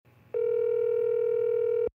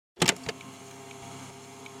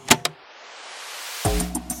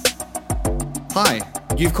Hi,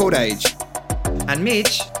 you've called Age, And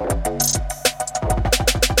Mitch.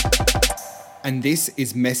 and this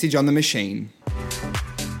is Message on the Machine.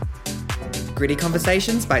 Gritty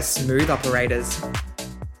conversations by smooth operators.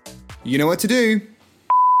 You know what to do.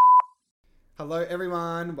 Hello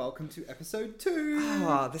everyone, welcome to episode 2.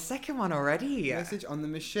 Oh, the second one already. Message on the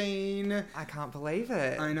Machine. I can't believe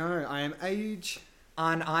it. I know, I am Age,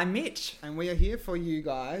 And I'm Mitch. and we are here for you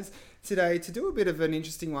guys today to do a bit of an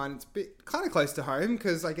interesting one. It's a bit kind of close to home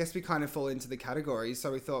because I guess we kind of fall into the categories,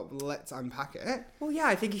 so we thought let's unpack it. Well, yeah,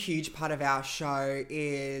 I think a huge part of our show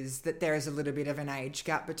is that there is a little bit of an age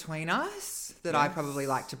gap between us that I Yes. probably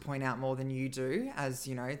like to point out more than you do, as,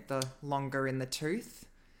 you know, the longer in the tooth.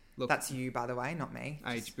 Look, That's you, by the way, not me.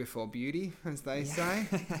 age before beauty, as they Yeah. say.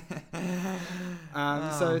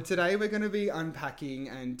 So today we're going to be unpacking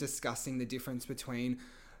and discussing the difference between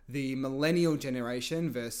the millennial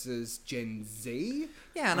generation versus Gen Z.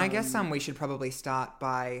 Yeah, and I guess we should probably start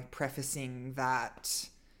by prefacing that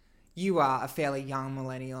you are a fairly young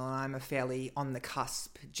millennial and I'm a fairly on the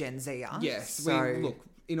cusp Gen Zer. Yes, So, look,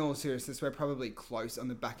 in all seriousness, we're probably close on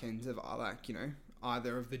the back ends of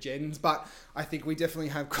either of the gens, but I think we definitely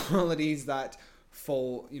have qualities that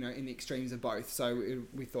fall, in the extremes of both. So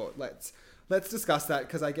we thought let's discuss that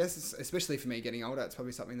because I guess, especially for me getting older, it's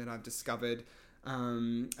probably something that I've discovered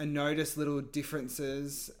and notice little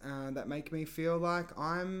differences that make me feel like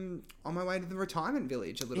I'm on my way to the retirement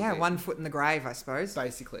village a little bit. yeah, 1 foot in the grave, I suppose.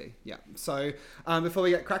 Basically, yeah. So before we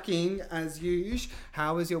get cracking, as usual,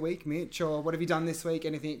 how was your week, Mitch? Or what have you done this week?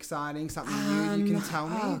 Anything exciting? Something new you can tell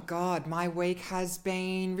me? Oh, God, my week has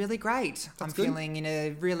been really great. I'm good. feeling in a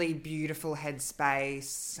really beautiful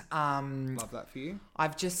headspace. Love that for you.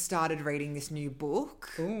 I've just started reading this new book.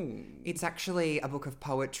 Ooh. It's actually a book of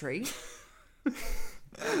poetry.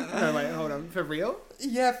 No, wait, hold on. For real?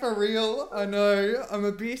 Yeah, for real. I know. I'm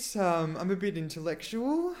a bit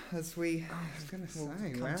intellectual, as we. I was going to will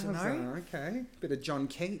say, come wow. to know. Okay. Bit of John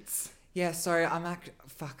Keats. Yeah, so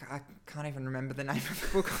I can't even remember the name of the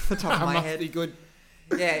book off the top of my Must head. be good.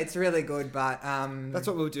 Yeah, it's really good, but That's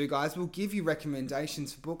what we'll do, guys. We'll give you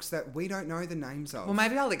recommendations for books that we don't know the names of. well,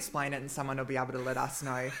 maybe I'll explain it and someone will be able to let us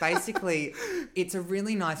know. Basically, it's a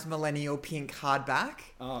really nice millennial pink hardback.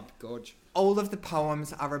 Oh, gorge. All of the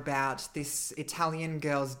poems are about this Italian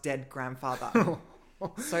girl's dead grandfather.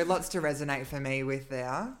 So lots to resonate for me with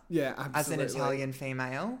there Yeah, as an absolutely. Italian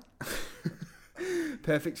female.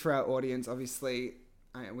 Perfect for our audience, obviously.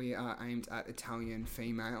 We are aimed at Italian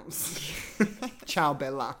females. Ciao,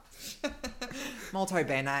 Bella. Molto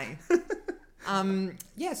bene.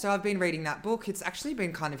 Yeah, so I've been reading that book. It's actually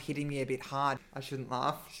been kind of hitting me a bit hard. I shouldn't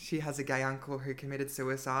laugh. She has a gay uncle who committed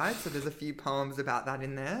suicide, so there's a few poems about that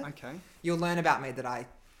in there. Okay. You'll learn about me that I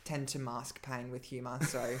tend to mask pain with humour,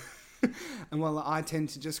 so... And well, I tend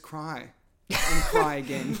to just cry. And cry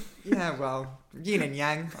again. yeah, well, yin and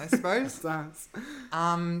yang, I suppose. That's-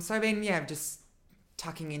 So I've been, just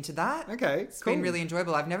tucking into that. okay, It's been really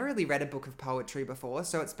enjoyable. I've never really read a book of poetry before,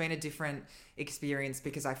 so it's been a different experience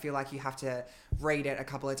because I feel like you have to read it a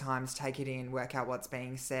couple of times, take it in, work out what's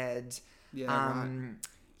being said. Yeah, right.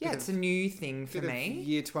 Yeah, Bit it's a new thing for Bit of me.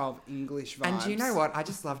 Year 12 English vibes. And do you know what? I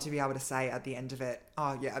just love to be able to say at the end of it,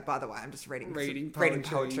 oh yeah, by the way, I'm just reading Reading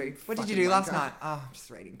poetry. What did you Fucking do last wanker. night? Oh, I'm just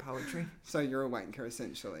reading poetry. So you're a wanker,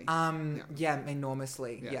 essentially. Yeah,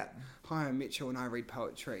 enormously. Yeah. Hi, I'm Mitchell and I read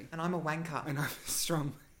poetry. And I'm a wanker. And I'm a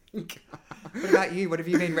strong wanker. What about you? What have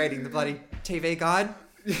you been reading? The bloody TV guide?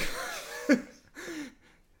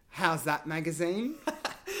 How's that magazine?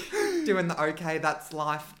 Doing the okay, that's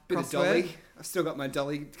life Bit of crossword. Dolly. I've still got my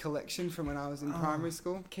Dolly collection from when I was in primary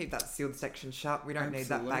school. Keep that sealed section shut. We don't need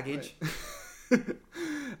that baggage.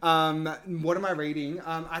 What am I reading?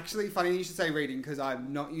 Actually, funny you should say reading because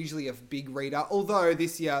I'm not usually a big reader. Although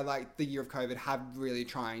this year, like the year of COVID, have really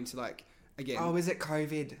trying to again Oh, is it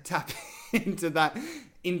COVID? tap into that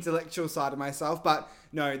intellectual side of myself. But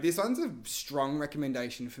no, this one's a strong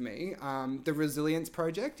recommendation for me. The Resilience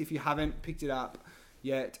Project. If you haven't picked it up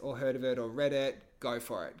yet or heard of it or read it, go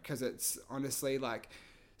for it because it's honestly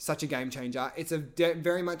such a game changer. It's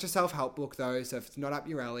very much a self-help book though, so if it's not up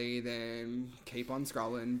your alley, then keep on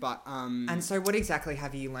scrolling. But And so what exactly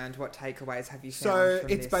have you learned? What takeaways have you found so from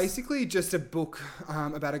it's this? basically just a book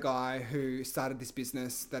about a guy who started this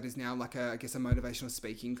business that is now a motivational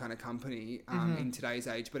speaking kind of company in today's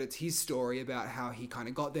age. But it's his story about how he kind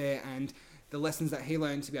of got there and the lessons that he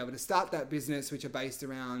learned to be able to start that business, which are based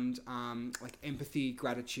around empathy,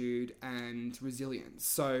 gratitude, and resilience.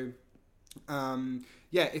 So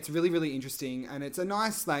it's really, really interesting. And it's a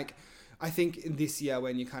nice, I think this year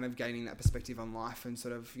when you're kind of gaining that perspective on life and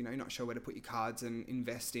sort of, you're not sure where to put your cards and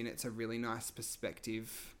invest in, it's a really nice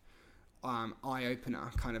perspective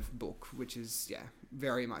eye-opener kind of book, which is,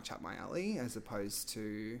 very much up my alley, as opposed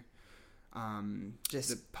to Just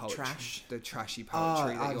the poetry, trash. the trashy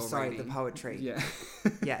poetry that I'm you're sorry, reading. the poetry. Yeah.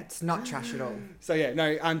 Yeah, it's not trash at all. So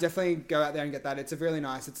definitely go out there and get that. It's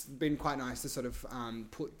it's been quite nice to sort of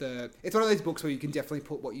it's one of those books where you can definitely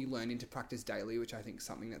put what you learn into practice daily, which I think is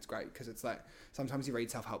something that's great, because it's like sometimes you read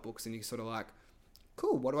self-help books and you sort of like,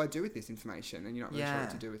 cool, what do I do with this information? And you're not really sure what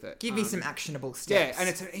to do with it. Give me some actionable steps. Yeah, and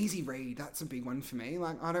it's an easy read. That's a big one for me.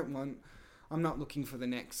 Like, I'm not looking for the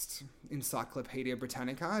next Encyclopedia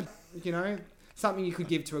Britannica, something you could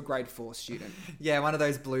give to a grade 4 student. Yeah, one of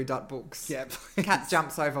those blue dot books. Yeah, Cat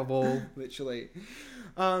jumps over wall. literally.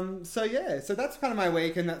 So that's kind of my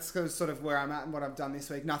week, and that's sort of where I'm at and what I've done this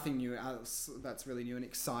week. Nothing new else that's really new and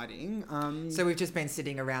exciting. So we've just been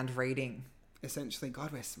sitting around reading. Essentially,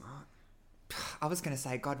 God, we're smart. I was going to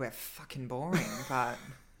say, God, we're fucking boring, but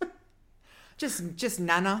just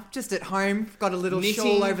nana, just at home, got a little Knitting.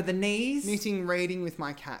 shawl over the knees. Knitting, reading with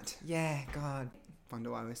my cat. Yeah, God.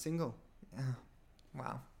 Wonder why we're single. Oh,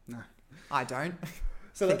 wow. No. I don't.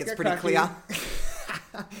 So I think it's pretty clear.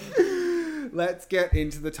 Let's get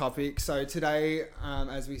into the topic. So today,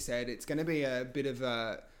 as we said, it's going to be a bit of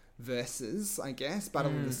a versus, I guess,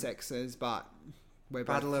 battle of the sexes, but we're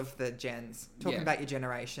Battle of the gens. Talking about your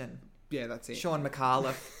generation. Yeah, that's it. Sean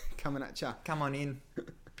McAuliffe. Coming at ya. Come on in.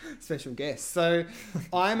 Special guest. So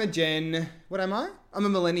I'm a Gen... What am I? I'm a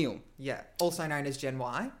millennial. Yeah. Also known as Gen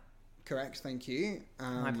Y. Correct, thank you.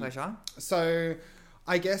 My pleasure. So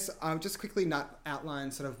I guess I'll just quickly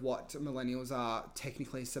outline sort of what millennials are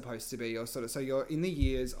technically supposed to be, or sort of... So you're in the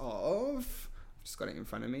years of... I've just got it in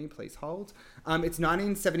front of me, please hold. It's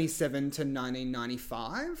 1977 to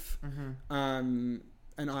 1995.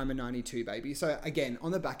 And I'm a 92 baby. So again,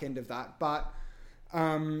 on the back end of that, but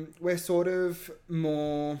we're sort of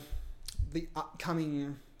more the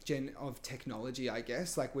upcoming gen of technology, I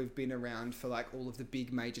guess. Like, we've been around for like all of the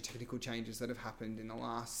big major technical changes that have happened in the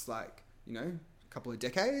last couple of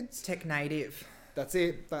decades. Tech native. That's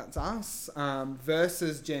it. That's us.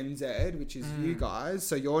 Versus Gen Z, which is you guys.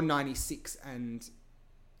 So you're 96 and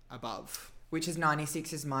above. Which is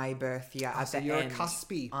 96 is my birth year at So the you're end. a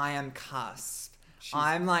cuspy. I am cusp.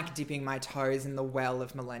 I'm like dipping my toes in the well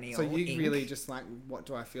of millennial So you ink. really just like, what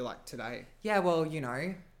do I feel like today? Yeah, well, you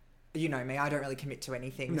know me, I don't really commit to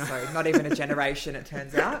anything, so not even a generation, it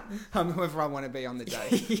turns out. Whoever I want to be on the day.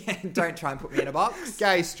 Yeah, don't try and put me in a box.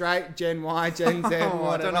 Gay, straight, Gen Y, Gen Z, whatever.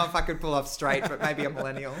 I don't know if I could pull off straight, but maybe a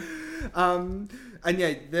millennial. And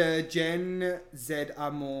yeah, the Gen Z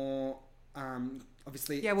are more,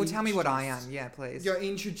 obviously... Yeah, well, tell me what I am. Yeah, please. You're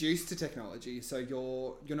introduced to technology, so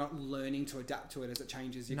you're not learning to adapt to it as it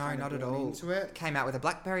changes. You're No, not at all. into it. Came out with a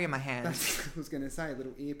BlackBerry in my hand. That's what I was going to say, a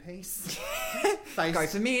little earpiece. Go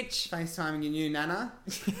for Mitch. FaceTiming your new nana.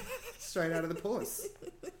 Straight out of the pores.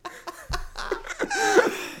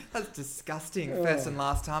 That's disgusting. First and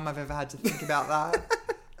last time I've ever had to think about that.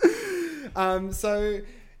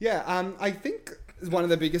 I think one of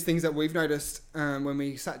the biggest things that we've noticed when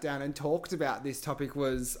we sat down and talked about this topic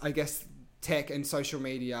was, I guess, tech and social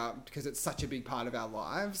media, because it's such a big part of our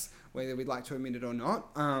lives, whether we'd like to admit it or not.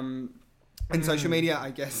 And social media,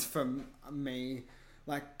 I guess, from me...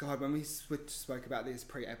 Like, God, when we spoke about this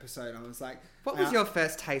pre-episode, I was like... What was your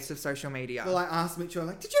first taste of social media? Well, I asked Mitchell,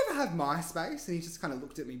 like, did you ever have MySpace? And he just kind of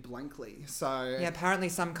looked at me blankly. So... Yeah, apparently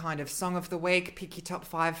some kind of song of the week, pick your top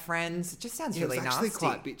 5 friends. It just sounds really nasty. It's actually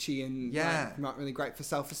quite bitchy and not really great for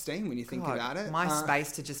self-esteem when you think about it.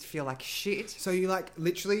 MySpace to just feel like shit. So you, like,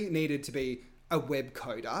 literally needed to be a web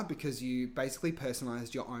coder, because you basically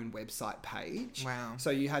personalized your own website page. Wow. So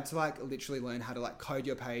you had to like literally learn how to like code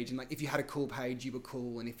your page, and like if you had a cool page, you were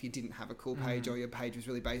cool, and if you didn't have a cool page or your page was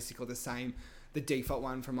really basic or the same, the default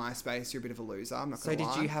one from MySpace, you're a bit of a loser. I'm not gonna lie.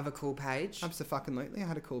 So did you have a cool page? Absolutely, I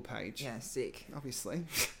had a cool page. Yeah, sick. Obviously.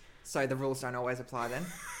 So the rules don't always apply then?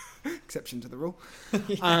 Exception to the rule.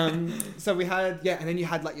 So we had, and then you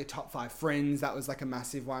had like your top 5 friends. That was like a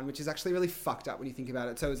massive one, which is actually really fucked up when you think about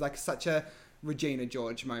it. So it was like such a Regina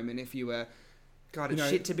George moment if you were... God, it's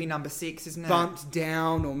shit to be number 6, isn't it? Bumped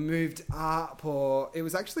down or moved up, or... It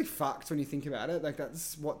was actually fucked when you think about it. Like,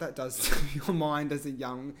 that's what that does to your mind as a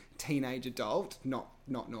young teenage adult. Not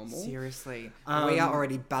normal. Seriously. We are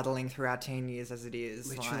already battling through our teen years as it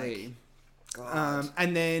is. Literally. Like, God.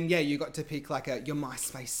 And then, you got to pick like your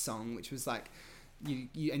MySpace song, which was like... You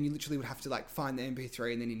literally would have to like find the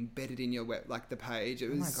MP3 and then embed it in your web, like the page.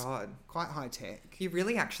 It was quite high tech. You're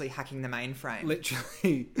really actually hacking the mainframe.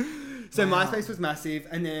 Literally. So wow. MySpace was massive,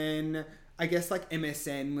 and then I guess like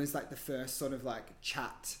MSN was like the first sort of like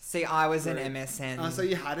chat. See, I was an group. MSN. Oh, so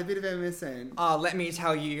you had a bit of MSN. Oh, let me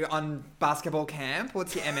tell you, on basketball camp,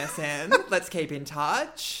 what's your MSN? Let's keep in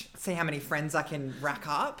touch. See how many friends I can rack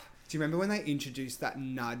up. Do you remember when they introduced that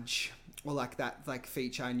nudge or like that like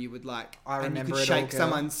feature, and you would like, I and remember you could it all, shake girl.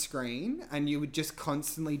 someone's screen and you would just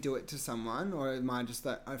constantly do it to someone? Or am I just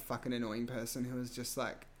that a fucking annoying person who was just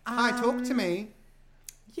like, hi, talk to me?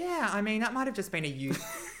 Yeah, I mean, that might have just been a you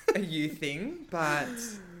thing, but...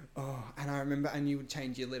 Oh, and I remember, and you would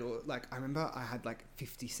change your little, like, I remember I had like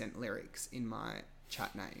 50 Cent lyrics in my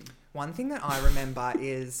chat name. One thing that I remember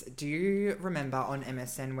is, do you remember on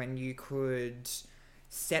MSN when you could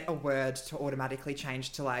set a word to automatically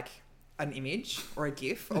change to like an image or a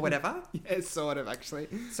GIF or whatever? Yeah, sort of, actually.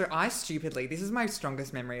 So I stupidly, this is my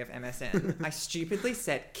strongest memory of MSN, I stupidly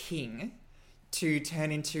set King to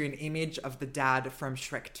turn into an image of the dad from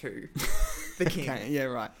Shrek 2. The King. Okay, yeah,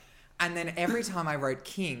 right. And then every time I wrote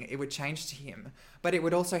King, it would change to him. But it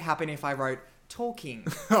would also happen if I wrote talking,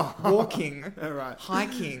 walking, All right.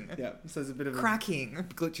 hiking, Yeah, so there's a bit of cracking. a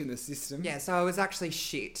glitch in the system. Yeah, so I was actually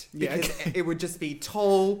shit. Yeah, Because okay. it would just be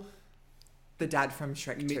tall, the dad from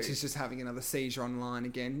Shrek 2. Mitch is just having another seizure online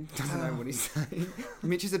again. Doesn't know what he's saying.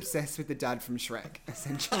 Mitch is obsessed with the dad from Shrek,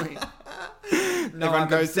 essentially. No, Everyone I'm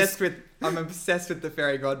goes to obsessed with the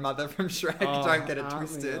fairy godmother from Shrek. Oh, Don't get it aren't we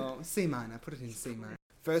twisted. all? C minor. Put it in C minor.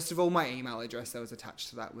 First of all, my email address that was attached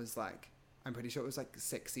to that was like, I'm pretty sure it was like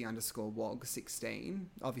sexy_wog16.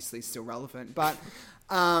 Obviously still relevant, but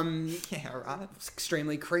Yeah, right. it's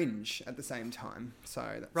extremely cringe at the same time. So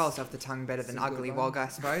that's, Rolls off the tongue better than It's a good ugly one. wog, I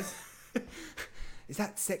suppose. is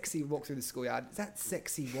that sexy? Walk through the schoolyard. Is that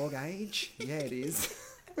sexy wog age? Yeah, it is.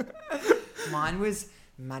 Mine was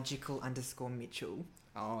magical_Mitchell.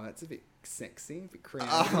 Oh, that's a bit sexy, a bit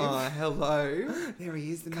creative. Oh, hello. There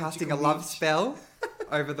he is, the Casting magical a love Mitch. spell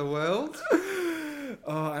over the world.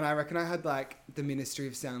 Oh, and I reckon I had like the Ministry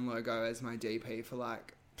of Sound logo as my DP for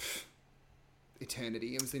like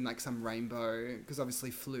eternity. It was in like some rainbow, because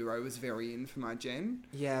obviously fluoro was very in for my gen.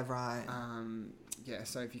 Yeah, right. Yeah,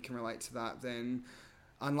 so if you can relate to that, then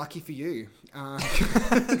unlucky for you.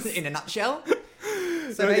 In a nutshell.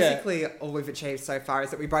 So Yeah. basically, all we've achieved so far is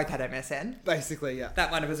that we both had MSN. Basically, yeah.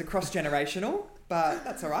 That one was a cross-generational, but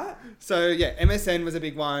that's all right. So yeah, MSN was a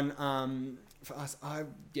big one for us.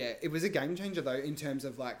 It was a game changer though, in terms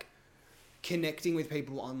of like connecting with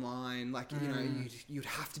people online. Like you know, you'd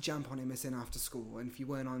have to jump on MSN after school, and if you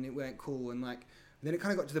weren't on, it weren't cool. And like then it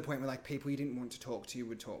kind of got to the point where like people you didn't want to talk to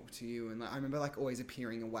would talk to you, and like I remember like always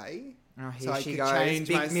appearing away. Oh, here So I she could goes. change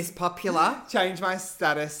Big my- Miss Popular. Change my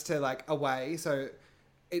status to like away, so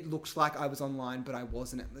it looked like I was online, but I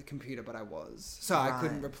wasn't at the computer, but I was. So I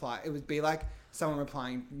couldn't Right. reply. It would be like someone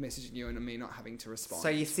replying, messaging you, and me not having to respond. So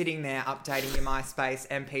you're sitting there updating your MySpace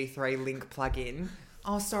MP3 link plugin.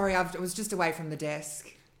 Oh, sorry, I was just away from the desk.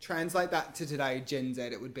 Translate that to today, Gen Z,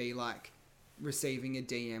 it would be like receiving a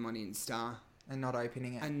DM on Insta And not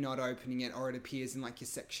opening it. and not opening it, or it appears in like your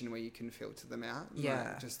section where you can filter them out. Yeah.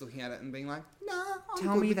 Like, just looking at it and being like, nah, I'm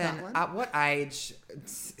Tell good me with then, that one. at what age,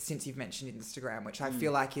 since you've mentioned Instagram, which I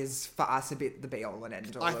feel like is for us a bit the be all and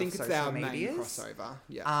end all I think of it's social our main medias. crossover.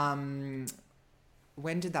 Yeah.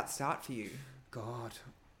 When did that start for you? God,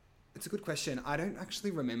 it's a good question. I don't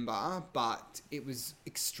actually remember, but it was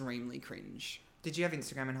extremely cringe. Did you have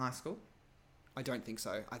Instagram in high school? I don't think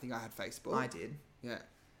so. I think I had Facebook. I did. Yeah.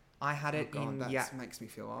 I had it God, in that makes me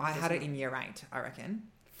feel old. I had doesn't it in year 8, I reckon,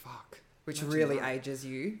 Fuck. which Imagine really that. ages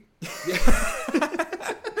you.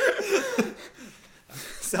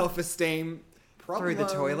 Self-esteem Through the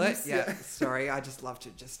toilet. problems. Yeah. Sorry, I just love to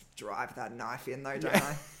just drive that knife in though, don't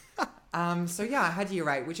I? So yeah, I had year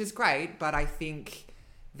 8, which is great, but I think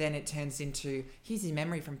then it turns into here's your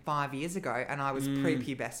memory from 5 years ago, and I was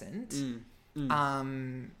prepubescent.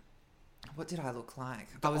 What did I look like?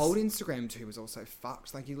 The I was old Instagram too was also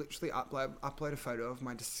fucked. Like you literally upload a photo of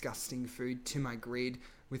my disgusting food to my grid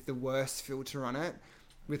with the worst filter on it,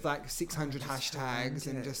 with like 600 just hashtags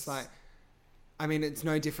and just horrendous. like, I mean, it's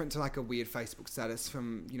no different to like a weird Facebook status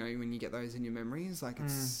from, you know, when you get those in your memories. Like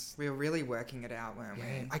it's, we were really working it out, weren't yeah,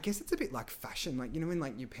 we? I guess it's a bit like fashion. Like, you know, when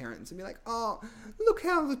like your parents would be like, oh, look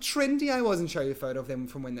how trendy I was, and show you a photo of them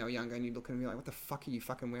from when they were younger, and you look at them and be like, what the fuck are you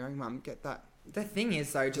fucking wearing, mum? Get that The thing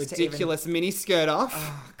is though, just ridiculous mini skirt off.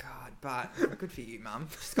 Oh god, but good for you, mum.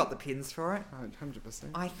 She's got the pins for it. 100%.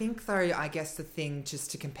 I think though, I guess the thing just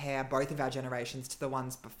to compare both of our generations to the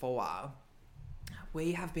ones before,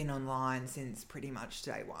 we have been online since pretty much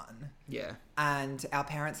day one. Yeah. And our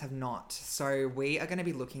parents have not. So we are going to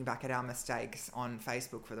be looking back at our mistakes on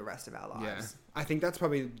Facebook for the rest of our lives. Yeah. I think that's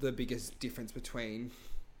probably the biggest difference between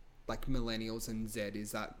like millennials and Z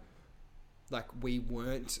is that like we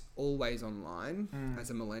weren't always online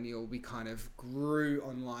as a millennial. We kind of grew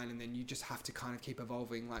online, and then you just have to kind of keep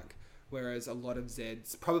evolving. Like, whereas a lot of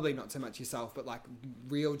Zeds, probably not so much yourself, but like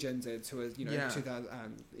real Gen Zs who are, you know, 2000,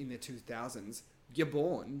 in their 2000s, you're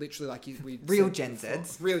born literally like real Gen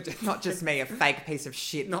Zs, real Gen, not just me, a fake piece of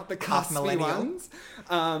shit, not the half cuspy millennial ones.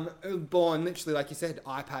 Born literally, like you said,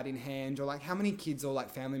 iPad in hand, or like how many kids or like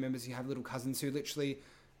family members you have, little cousins who literally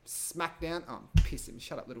smack down, piss him,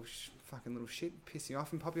 shut up, fucking little shit, piss you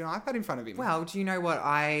off and pop your iPad in front of him. Well, do you know what?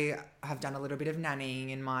 I have done a little bit of nannying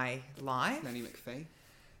in my life. Nanny McPhee.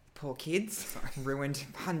 Poor kids. Ruined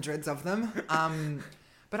hundreds of them.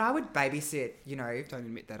 But I would babysit, you know. Don't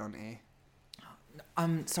admit that on air.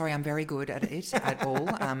 Sorry, I'm very good at it at all.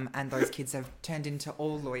 And those kids have turned into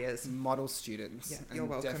all lawyers. Model students. Yeah, and you're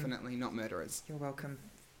welcome. Definitely not murderers. You're welcome,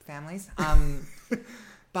 families.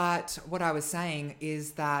 But what I was saying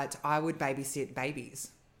is that I would babysit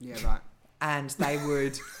babies. Yeah, right. And they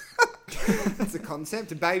would... That's a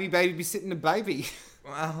concept. A baby be sitting a baby.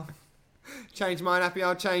 Well... Change my nappy,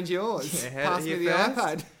 I'll change yours. Yeah, Pass me the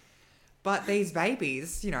iPad. But these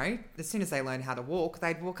babies, you know, as soon as they learn how to walk,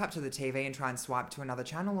 they'd walk up to the TV and try and swipe to another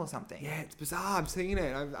channel or something. Yeah, it's bizarre. I've seen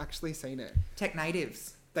it. I've actually seen it. Tech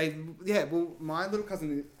natives. Well, my little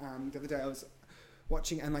cousin, the other day I was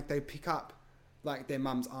watching, and like they pick up like their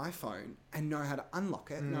mum's iPhone and know how to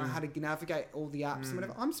unlock it, know how to navigate all the apps and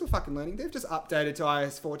whatever. I'm still fucking learning. They've just updated to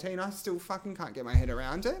iOS 14. I still fucking can't get my head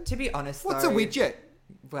around it. To be honest, what's a widget?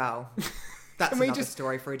 Well, that's another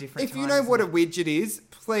story for a different time. If you know what a widget is,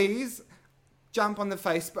 please jump on the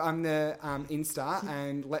Facebook, on the Insta,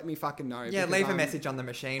 and let me fucking know. Yeah, leave a message on the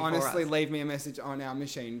machine. Honestly, leave me a message on our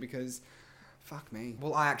machine, because fuck me.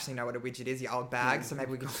 Well, I actually know what a widget is, you old bag, so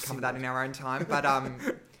maybe we can just cover that in our own time. But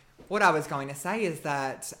what I was going to say is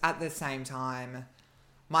that at the same time,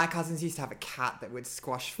 my cousins used to have a cat that would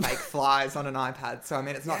squash fake flies on an iPad. So, I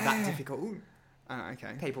mean, it's not that difficult.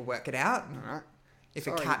 Okay. People work it out. All right. If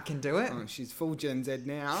a cat can do it. Oh, she's full Gen Z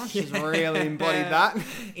now. She's really embodied that.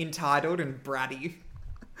 Entitled and bratty.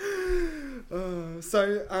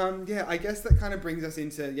 Yeah, I guess that kind of brings us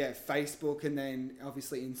into, Facebook, and then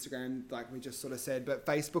obviously Instagram, like we just sort of said. But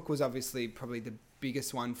Facebook was obviously probably the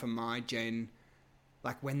biggest one for my gen.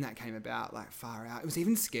 Like when that came about, like far out. It was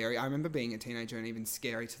even scary. I remember being a teenager and even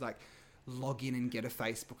scary to like log in and get a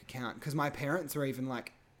Facebook account, because my parents were even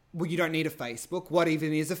like, well, you don't need a Facebook. What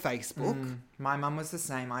even is a Facebook? My mum was the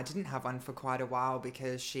same. I didn't have one for quite a while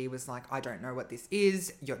because she was like, I don't know what this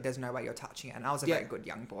is. There's no way you're touching it. And I was a very good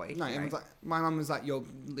young boy. No, it was like, my mum was like, you're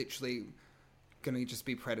literally going to just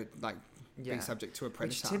be be subject to a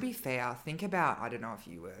predator. Which, to be fair, think about, I don't know if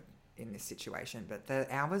you were in this situation, but the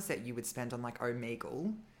hours that you would spend on like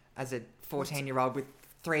Omegle as a 14-year-old with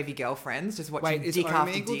 3 of your girlfriends just watching dick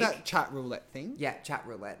after dick. That chat roulette thing? Yeah, chat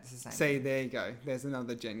roulette. It's the same. See, there you go. There's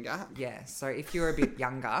another gen gap. Yeah, so if you're a bit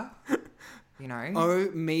younger, you know.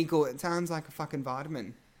 Omegle. It sounds like a fucking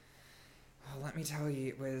vitamin. Oh, let me tell you,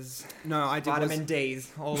 it was vitamin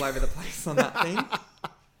D's all over the place on that thing.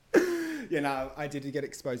 I did get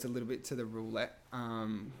exposed a little bit to the roulette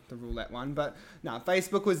one. But no,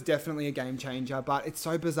 Facebook was definitely a game changer. But it's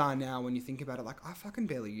so bizarre now when you think about it. Like, I fucking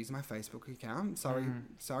barely use my Facebook account.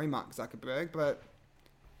 Sorry, Mark Zuckerberg, but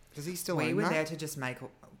does he still own that? We were there to just make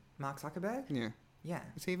Mark Zuckerberg? Yeah. Yeah.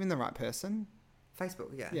 Is he even the right person?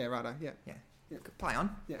 Facebook, yeah. Yeah, righto, yeah. Good play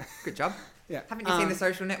on. Yeah. Good job. Yeah. Haven't you seen The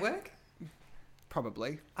Social Network?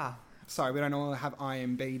 Probably. Ah. Sorry, we don't all have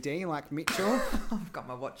IMBD like Mitchell. I've got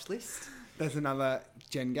my watch list. There's another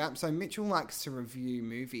gen gap. So Mitchell likes to review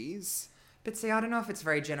movies. But see, I don't know if it's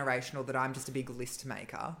very generational that I'm just a big list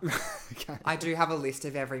maker. Okay. I do have a list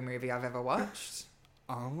of every movie I've ever watched.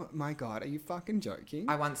 Oh my God, are you fucking joking?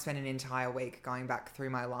 I once spent an entire week going back through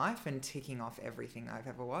my life and ticking off everything I've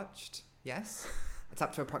ever watched. Yes. It's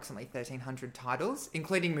up to approximately 1,300 titles,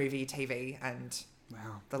 including movie, TV, and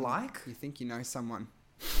the like. You think you know someone.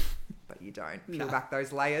 But you don't. Peel back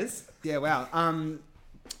those layers. Yeah, wow.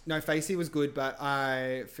 No, Facey was good, but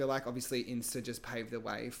I feel like obviously Insta just paved the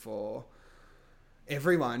way for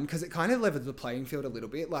everyone, because it kind of leveled the playing field a little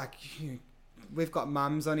bit. Like, we've got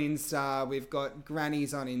mums on Insta, we've got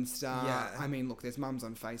grannies on Insta. Yeah. I mean, look, there's mums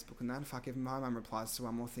on Facebook and that. Fuck, if my mum replies to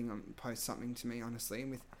one more thing and posts something to me, honestly,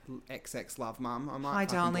 with XX love mum, I might Hi,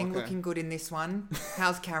 darling, block her. looking good in this one.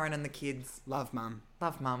 How's Karen and the kids? Love mum.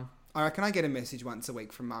 Love mum. I reckon I get a message once a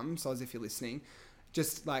week from mum, so as if you're listening.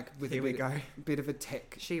 Just like with Here a bit of a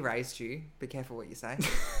tech. She raised you. Be careful what you say.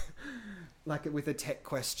 Like with a tech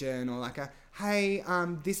question, or like a, hey,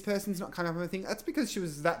 this person's not coming up with a thing. That's because she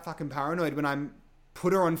was that fucking paranoid when I'm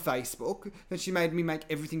put her on Facebook. Then she made me make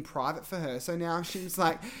everything private for her. So now she's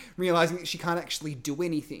like realizing that she can't actually do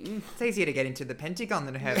anything. It's easier to get into the Pentagon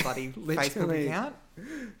than her bloody Facebook Literally. account.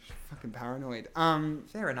 Fucking paranoid.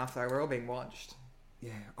 Fair enough though, we're all being watched.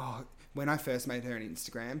 Yeah. Oh, when I first made her an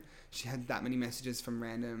Instagram, she had that many messages from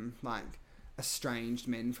random, like, estranged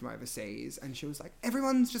men from overseas. And she was like,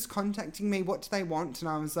 everyone's just contacting me. What do they want? And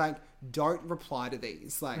I was like, don't reply to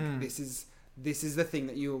these. Like, this is the thing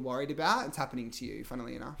that you were worried about. It's happening to you,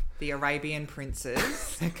 funnily enough. The Arabian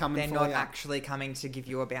princes, They're not actually coming to give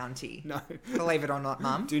you a bounty. No. Believe it or not,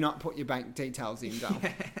 Mum. Do not put your bank details in, Dal.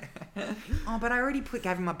 Oh, but I already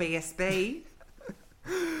gave him my BSB.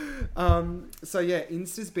 So yeah,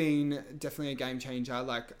 Insta's been definitely a game changer.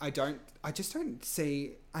 Like, I just don't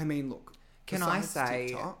see, I mean, look. Can I besides say...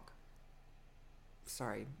 TikTok,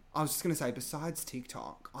 Sorry. I was just going to say, besides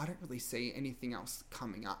TikTok, I don't really see anything else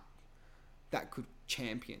coming up that could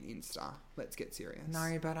champion Insta. Let's get serious.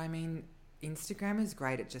 No, but I mean, Instagram is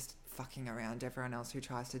great at just fucking around everyone else who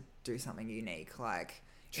tries to do something unique. Like,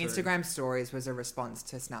 True. Instagram stories was a response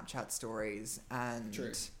to Snapchat stories, and...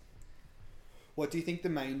 True. What do you think the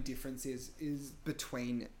main difference is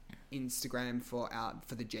between Instagram for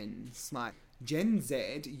the gens? Like, Gen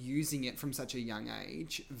Z using it from such a young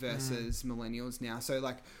age versus millennials now. So,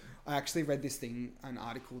 like, I actually read an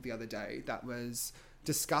article the other day that was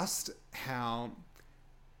discussed how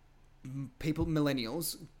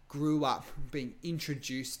millennials grew up being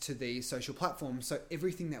introduced to these social platforms. So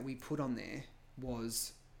everything that we put on there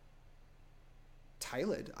was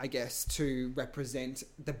tailored, I guess, to represent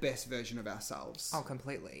the best version of ourselves. Oh,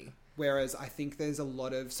 completely. Whereas I think there's a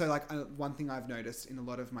lot of... So, like, one thing I've noticed in a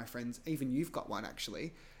lot of my friends, even you've got one,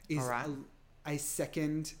 actually, is Alright. a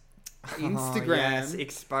second Instagram. Oh, yes,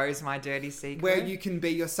 expose my dirty secret. Where you can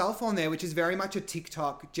be yourself on there, which is very much a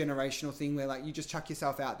TikTok generational thing where, like, you just chuck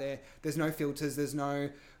yourself out there. There's no filters.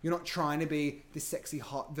 You're not trying to be this sexy,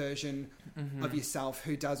 hot version of yourself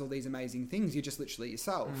who does all these amazing things. You're just literally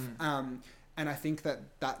yourself. And I think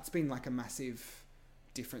that's been, like, a massive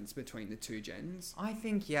difference between the two gens. I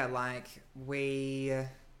think, yeah, like,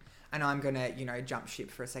 and I'm going to, jump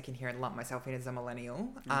ship for a second here and lump myself in as a millennial.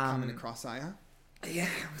 Coming across, are you? Yeah,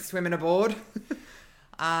 swimming aboard.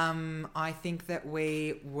 I think that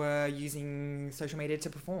we were using social media to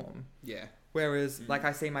perform. Yeah. Whereas, like,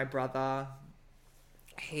 I see my brother,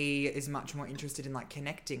 he is much more interested in, like,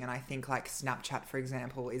 connecting. And I think, like, Snapchat, for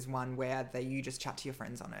example, is one where you just chat to your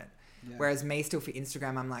friends on it. Yeah. Whereas me, still for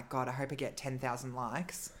Instagram, I'm like, God, I hope I get 10,000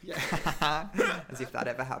 likes. Yeah. As if that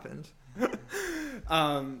ever happened.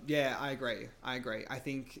 Yeah, I agree. I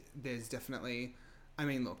think there's definitely... I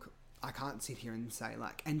mean, look, I can't sit here and say,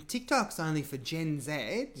 like... And TikTok's only for Gen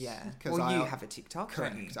Z. Yeah. Well, you have a TikTok,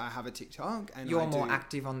 correct. don't you? I have a TikTok. And You're more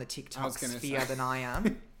active on the TikTok sphere than I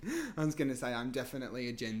am. I was going to say, I'm definitely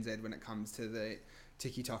a Gen Z when it comes to the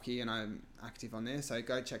TikToky, and I'm active on there. So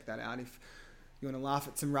go check that out if... You want to laugh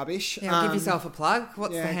at some rubbish? Yeah, give yourself a plug.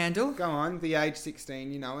 What's the handle? Go on. The age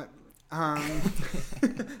 16, you know it.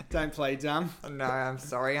 Don't play dumb. No, I'm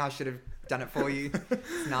sorry. I should have done it for you.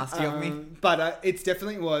 It's nasty of me. But it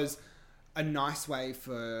definitely was a nice way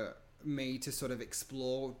for me to sort of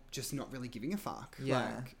explore just not really giving a fuck. Yeah.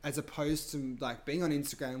 Like, as opposed to, like, being on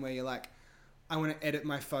Instagram where you're like, I want to edit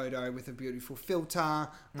my photo with a beautiful filter. I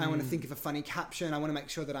want to think of a funny caption. I want to make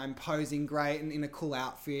sure that I'm posing great and in a cool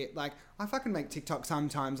outfit. Like, I fucking make TikTok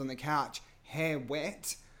sometimes on the couch, hair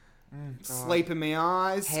wet, sleep in my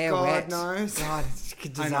eyes. Hair God wet. knows. God, it's a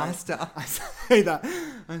disaster. I say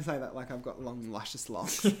that like I've got long, luscious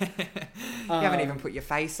locks. You haven't even put your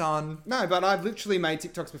face on. No, but I've literally made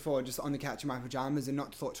TikToks before just on the couch in my pajamas and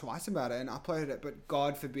not thought twice about it and uploaded it. But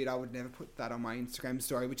God forbid I would never put that on my Instagram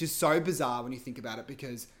story, which is so bizarre when you think about it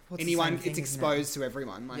because it's exposed to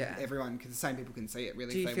everyone. Like, everyone, because the same people can see it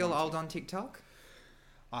really. Do you feel old on TikTok?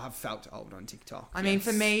 I have felt old on TikTok. I mean,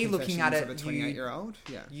 for me, looking at it, of a 28-year-old,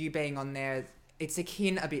 you being on there, it's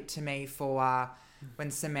akin a bit to me for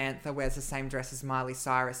when Samantha wears the same dress as Miley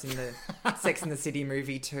Cyrus in the Sex and the City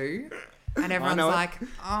movie too, and everyone's like,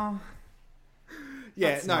 "Oh,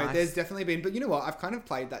 yeah, no." Nice. There's definitely been, but you know what? I've kind of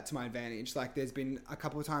played that to my advantage. Like, there's been a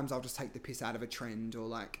couple of times I'll just take the piss out of a trend or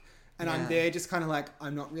like. And I'm there just kind of like,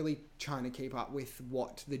 I'm not really trying to keep up with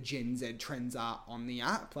what the Gen Z trends are on the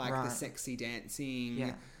app. Like the sexy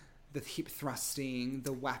dancing, the hip thrusting,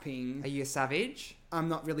 the whapping. Are you a savage? I'm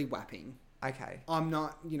not really whapping. Okay. I'm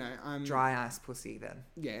not, I'm... Dry ass pussy then.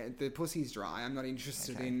 Yeah, the pussy's dry. I'm not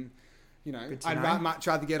interested in, I'd much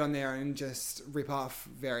rather get on there and just rip off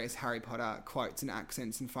various Harry Potter quotes and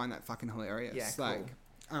accents and find that fucking hilarious. Yeah, cool. Like...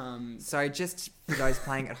 So just for those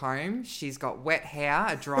playing at home, she's got wet hair,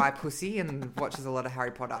 a dry pussy, and watches a lot of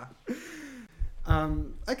Harry Potter.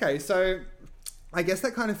 Okay, so I guess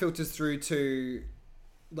that kind of filters through to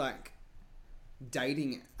like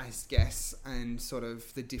dating, I guess, and sort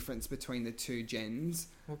of the difference between the two gens.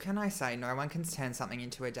 Well, can I say no one can turn something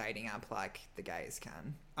into a dating app like the gays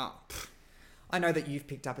can? Oh, I know that you've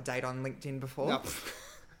picked up a date on LinkedIn before. no.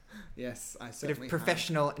 Yes, I Bit certainly of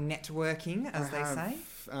professional networking, as they say.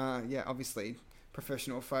 Yeah, obviously,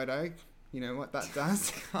 professional photo. You know what that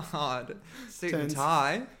does. God, suit and Turns-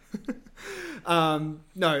 tie.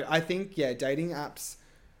 No, I think, yeah, dating apps,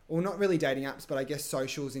 or not really dating apps, but I guess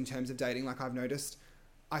socials in terms of dating, like I've noticed,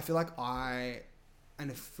 I feel like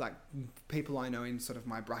if like people I know in sort of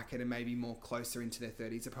my bracket and maybe more closer into their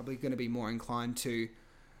 30s are probably going to be more inclined to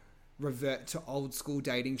revert to old school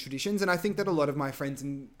dating traditions. And I think that a lot of my friends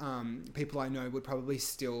and people I know would probably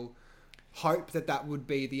still hope that that would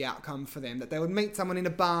be the outcome for them, that they would meet someone in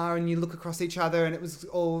a bar and you look across each other and it was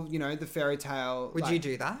all, you know, the fairy tale. Would like, you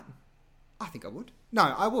do that? I think I would. No,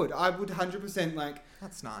 I would 100% like,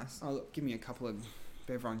 That's nice. oh look, give me a couple of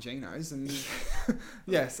Bevranginos and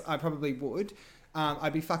yes, I probably would.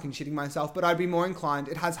 I'd be fucking shitting myself, but I'd be more inclined.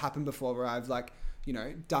 It has happened before where I've like, you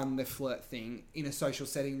know, done the flirt thing in a social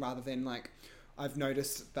setting rather than like, I've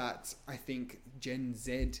noticed that I think Gen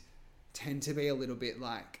Z tend to be a little bit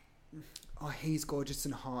like, oh, he's gorgeous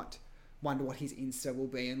and hot. Wonder what his Insta will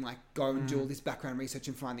be, and like go and do all this background research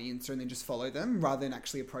and find the Insta and then just follow them rather than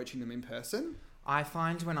actually approaching them in person. I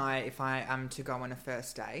find if I am to go on a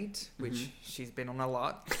first date, which she's been on a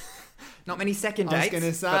lot, not many second dates, I was going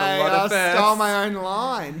to say, but a lot I of firsts. stole my own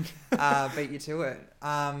line. Beat you to it.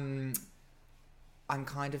 I'm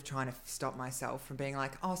kind of trying to stop myself from being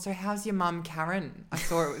like, oh, so how's your mum, Karen? I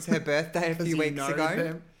saw it was her birthday a few weeks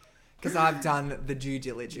ago. Because I've done the due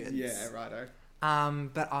diligence. Yeah, righto.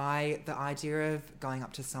 But the idea of going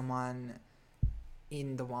up to someone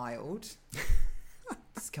in the wild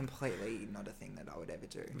is completely not a thing that I would ever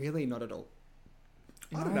do. Really, not at all.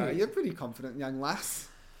 I don't No. know. You're a pretty confident young lass.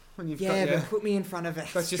 When you've Yeah, got your... but put me in front of a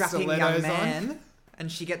got your strapping young stilettos man, and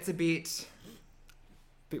she gets a bit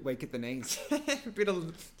weak at the knees.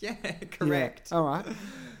 correct. Yeah. All right.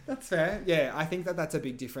 That's fair. Yeah, I think that that's a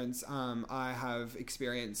big difference. I have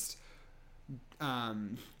experienced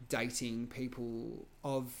dating people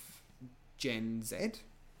of Gen Z. Does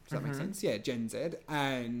that make sense? Yeah, Gen Z.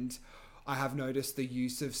 And I have noticed the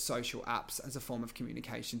use of social apps as a form of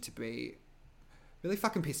communication to be really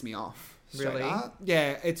fucking piss me off. straight Really? up.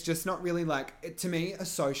 Yeah, it's just not really like, to me, a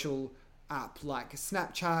social app like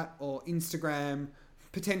Snapchat or Instagram,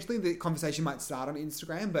 potentially the conversation might start on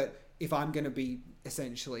Instagram, but if I'm going to be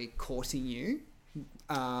essentially courting you,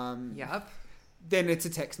 Yep. then it's a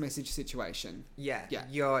text message situation. Yeah. Yeah.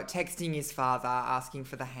 You're texting his father, asking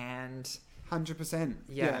for the hand. 100%.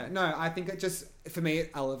 Yeah. No, I think it just, for me,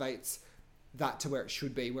 it elevates that to where it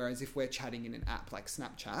should be. Whereas if we're chatting in an app like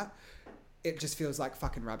Snapchat, it just feels like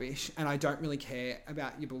fucking rubbish. And I don't really care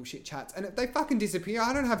about your bullshit chats. And if they fucking disappear,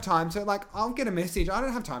 I don't have time to, like, I'll get a message. I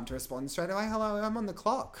don't have time to respond straight away. Hello, I'm on the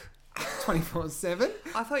clock. 24/7.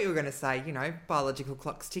 I thought you were going to say, biological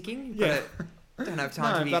clock's ticking. Yeah. But don't have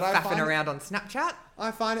time No, to be but I faffing find it- around on Snapchat. I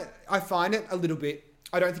find it a little bit,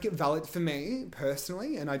 I don't think it valid for me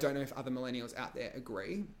personally, and I don't know if other millennials out there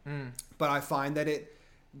agree, but I find that it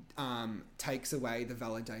takes away the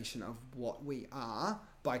validation of what we are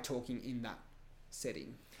by talking in that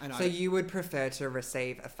setting. And So you would prefer to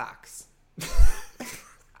receive a fax?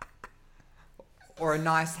 Or a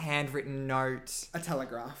nice handwritten note, a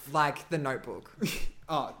telegraph. like the Notebook.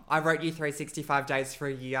 Oh, I wrote you 365 days for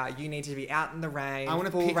a year. You need to be out in the rain. I want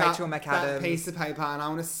to full pick Rachel up McAdams. that piece of paper and I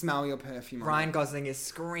want to smell your perfume. on Ryan it. Gosling is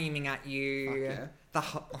screaming at you.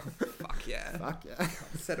 Fuck Fuck yeah. Fuck yeah.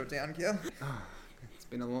 Settle down, girl. It's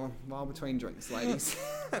been a long while between drinks, ladies.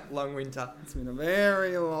 Long winter. It's been a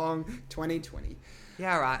very long 2020.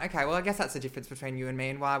 Yeah, right. Okay, well, I guess that's the difference between you and me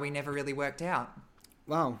and why we never really worked out.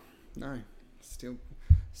 Well, no.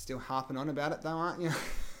 Still harping on about it though, aren't you?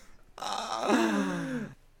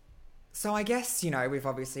 So I guess, we've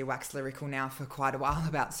obviously waxed lyrical now for quite a while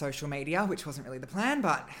about social media, which wasn't really the plan,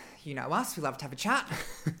 but you know us, we love to have a chat.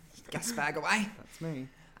 Gas bag away. That's me.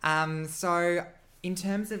 So in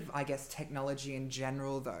terms of, I guess, technology in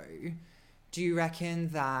general though, do you reckon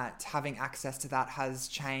that having access to that has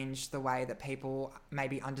changed the way that people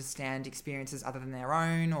maybe understand experiences other than their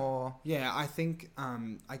own, or? Yeah, I think,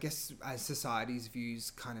 I guess as society's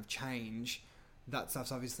views kind of change, that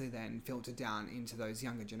stuff's obviously then filtered down into those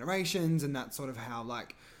younger generations, and that's sort of how,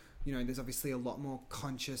 like, there's obviously a lot more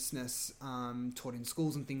consciousness taught in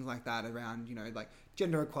schools and things like that around, like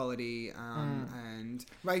gender equality and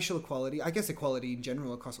racial equality. I guess equality in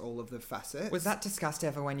general across all of the facets. Was that discussed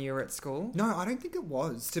ever when you were at school? No, I don't think it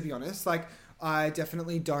was, to be honest. Like, I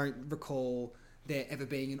definitely don't recall there ever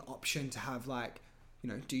being an option to have, like, you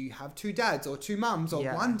know, do you have two dads or two mums or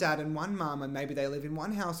one dad and one mum, and maybe they live in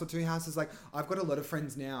one house or two houses. Like, I've got a lot of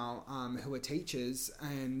friends now who are teachers,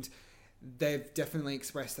 and they've definitely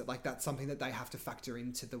expressed that, like, that's something that they have to factor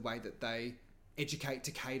into the way that they educate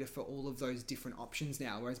to cater for all of those different options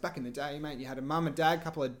now. Whereas back in the day, mate, you had a mum, a dad, a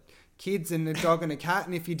couple of kids and a dog and a cat,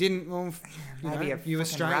 and if you didn't, well, you were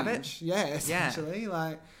strange. Rabbit. Yeah, essentially.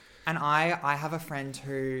 Like, and I have a friend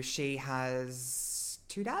who she has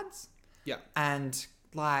two dads. Yeah. And,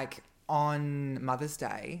 like, on Mother's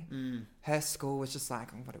Day, her school was just like,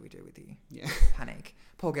 oh, what do we do with you? Yeah. Panic.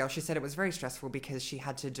 Poor girl. She said it was very stressful because she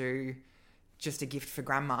had to do just a gift for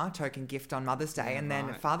grandma, token gift on Mother's Day, and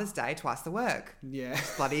then Father's Day, twice the work. Yeah.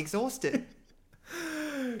 Just bloody exhausted.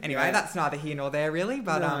 Anyway, that's neither here nor there, really.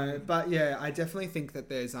 But but yeah, I definitely think that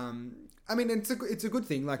there's I mean, it's a good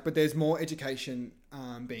thing, like, but there's more education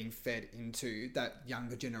being fed into that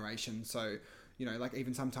younger generation. So, you know, like,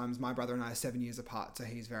 even sometimes my brother and I are 7 years apart, so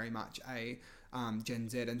he's very much a Gen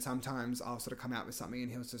Z, and sometimes I'll sort of come out with something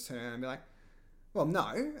and he'll just turn around and be like, well,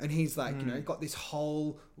 no. And he's like, you know, got this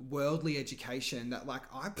whole worldly education that, like,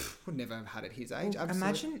 I would never have had at his age. Well,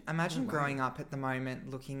 imagine growing up at the moment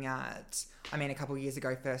looking at, I mean, a couple of years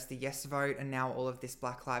ago, first the Yes vote, and now all of this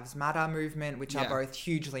Black Lives Matter movement, which are both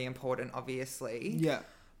hugely important, obviously. Yeah.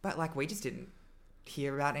 But, like, we just didn't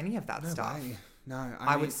hear about any of that stuff. No,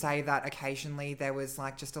 I would say that occasionally there was,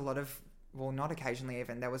 like, just a lot of, well, not occasionally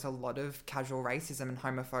even, there was a lot of casual racism and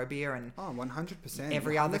homophobia and 100%.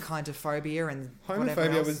 every other kind of phobia and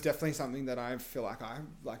homophobia was definitely something that I feel like I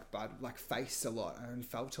faced a lot and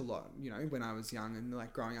felt a lot, you know, when I was young and,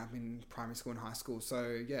 like, growing up in primary school and high school.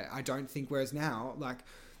 So yeah, I don't think, whereas now, like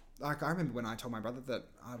I remember when I told my brother that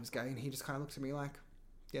I was gay, and he just kind of looked at me like,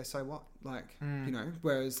 yeah, so what? Like, you know,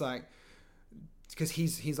 whereas, like, because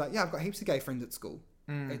he's like, yeah, I've got heaps of gay friends at school.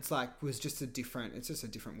 It's like, it's just a different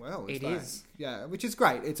world. It is. Yeah, which is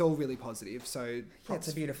great. It's all really positive. So it's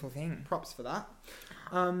a beautiful thing. Props for that.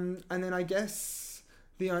 And then I guess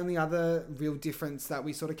the only other real difference that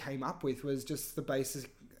we sort of came up with was just the basic,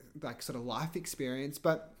 like, sort of life experience.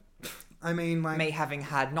 But I mean, like, me having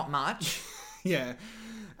had not much. Yeah.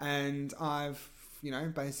 And I've, you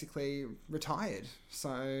know, basically retired.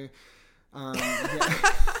 So, yeah.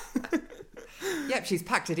 Yep, she's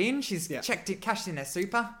packed it in. She's checked it, cashed in her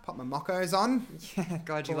super. Pop my moccos on. Yeah,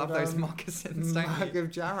 God, you love those moccasins, don't you? Mug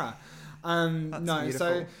of Jarrah. That's no, beautiful.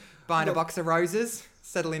 So buying a box of roses,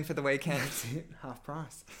 settle in for the weekend. That's it, half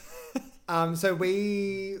price. So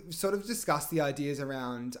we sort of discussed the ideas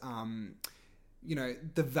around, you know,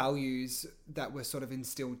 the values that were sort of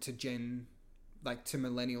instilled to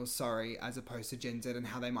millennials, as opposed to Gen Z, and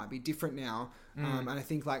how they might be different now. And I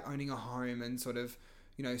think, like, owning a home and sort of,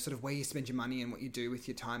 you know, sort of where you spend your money and what you do with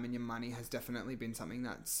your time and your money has definitely been something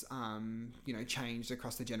that's, you know, changed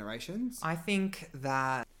across the generations. I think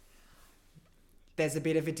that there's a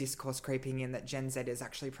bit of a discourse creeping in that Gen Z is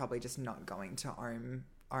actually probably just not going to own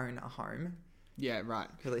a home. Yeah, right.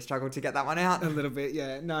 Really struggled to get that one out. A little bit,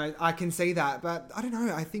 yeah. No, I can see that, but I don't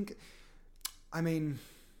know. I think, I mean,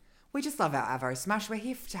 we just love our Avo Smash. We're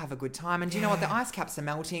here to have a good time. And do you know what? The ice caps are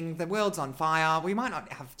melting. The world's on fire. We might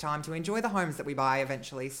not have time to enjoy the homes that we buy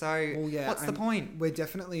eventually. So what's the point? We're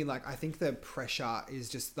definitely, like, I think the pressure is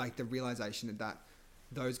just, like, the realization that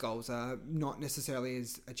those goals are not necessarily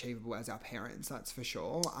as achievable as our parents, that's for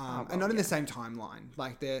sure. And not in the same timeline.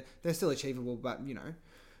 Like, they're still achievable, but, you know,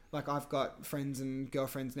 like, I've got friends and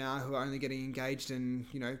girlfriends now who are only getting engaged and,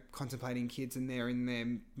 you know, contemplating kids, and they're in their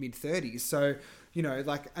mid-30s. So, you know,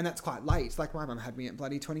 like, and that's quite late. Like, my mum had me at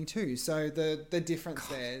bloody 22. So the difference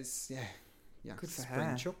there's, yeah. Good for spring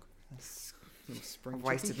her. Chook. I've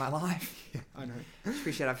wasted my life. Yeah, I know.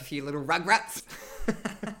 We should have a few little rugrats.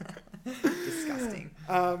 Disgusting.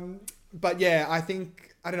 But yeah, I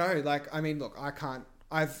think, I don't know, like, I mean, look,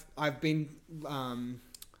 I've been,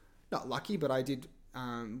 not lucky, but I did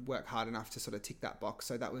work hard enough to sort of tick that box.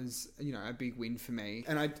 So that was, you know, a big win for me.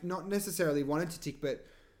 And I not necessarily wanted to tick, but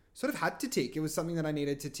sort of had to tick. It was something that I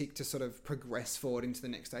needed to tick to sort of progress forward into the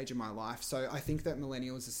next stage of my life. So I think that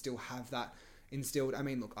millennials still have that instilled. I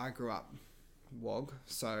mean, look, I grew up WOG,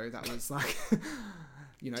 so that was like,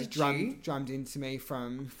 you know, drummed into me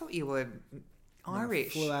from... I thought you were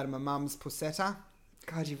Irish. Flew out of my mum's puseta.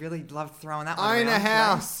 God, you really loved throwing that one around. Own a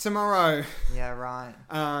house tomorrow. Yeah, right.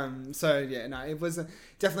 So yeah, no, it was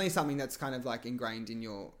definitely something that's kind of like ingrained in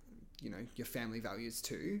your, you know, your family values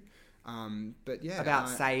too. But yeah, about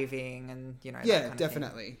saving and, you know, that yeah, kind of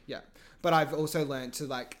definitely. thing. Yeah. But I've also learned to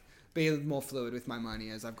like be more fluid with my money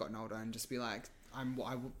as I've gotten older and just be like,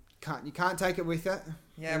 you can't take it with it.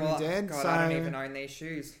 Yeah, when well, you're dead, God, so... I don't even own these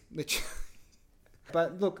shoes.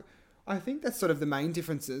 But look, I think that's sort of the main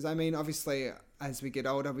differences. I mean, obviously, as we get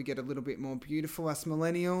older, we get a little bit more beautiful, us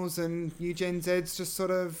millennials, and you Gen Zs just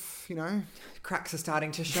sort of, you know... Cracks are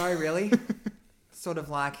starting to show, really. Sort of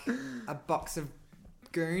like a box of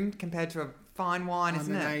goon compared to a fine wine,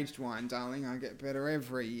 isn't it? I'm an aged wine, darling. I get better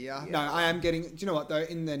every year. Yeah. No, I am getting... Do you know what, though?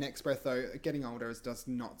 In the next breath, though, getting older does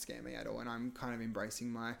not scare me at all, and I'm kind of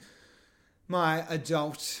embracing my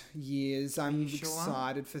adult years. I'm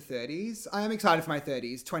excited for 30s. I am excited for my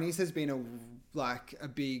 30s. 20s has been a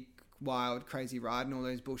big, wild, crazy ride and all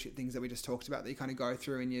those bullshit things that we just talked about that you kind of go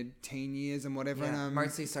through in your teen years and whatever. Yeah, and,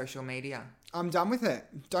 mostly social media. I'm done with it.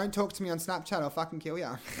 Don't talk to me on Snapchat. I'll fucking kill you.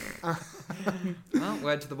 Well,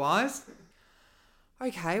 word to the wise.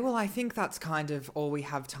 Okay, well, I think that's kind of all we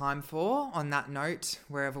have time for on that note,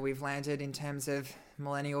 wherever we've landed in terms of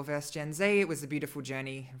Millennial versus Gen Z. It was a beautiful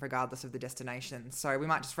journey regardless of the destination. So we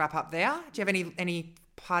might just wrap up there. Do you have any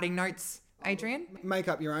parting notes, Adrian? Make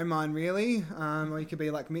up your own mind, really. Or you could be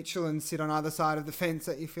like Mitchell and sit on either side of the fence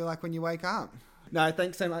that you feel like when you wake up. No,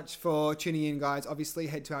 thanks so much for tuning in, guys. Obviously,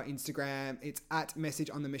 head to our Instagram. It's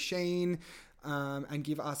 @messageonthemachine. And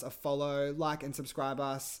give us a follow, like and subscribe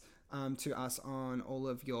to us on all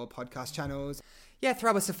of your podcast channels. Yeah,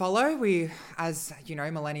 throw us a follow. We, as you know,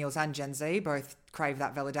 millennials and Gen Z both crave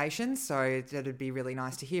that validation. So it'd be really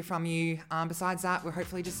nice to hear from you. Besides that, we'll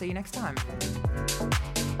hopefully just see you next time.